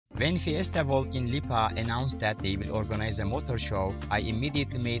When Fiesta World in Lipa announced that they will organize a motor show, I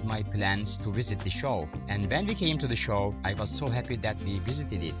immediately made my plans to visit the show. And when we came to the show, I was so happy that we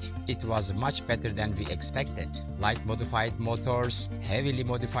visited it. It was much better than we expected. Light modified motors, heavily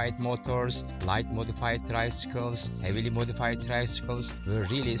modified motors, light modified tricycles, heavily modified tricycles were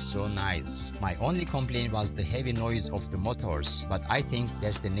really so nice. My only complaint was the heavy noise of the motors, but I think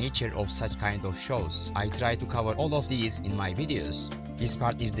that's the nature of such kind of shows. I try to cover all of these in my videos. This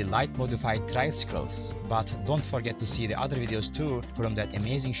part is the light modified tricycles, but don't forget to see the other videos too from that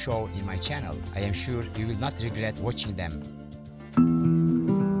amazing show in my channel. I am sure you will not regret watching them.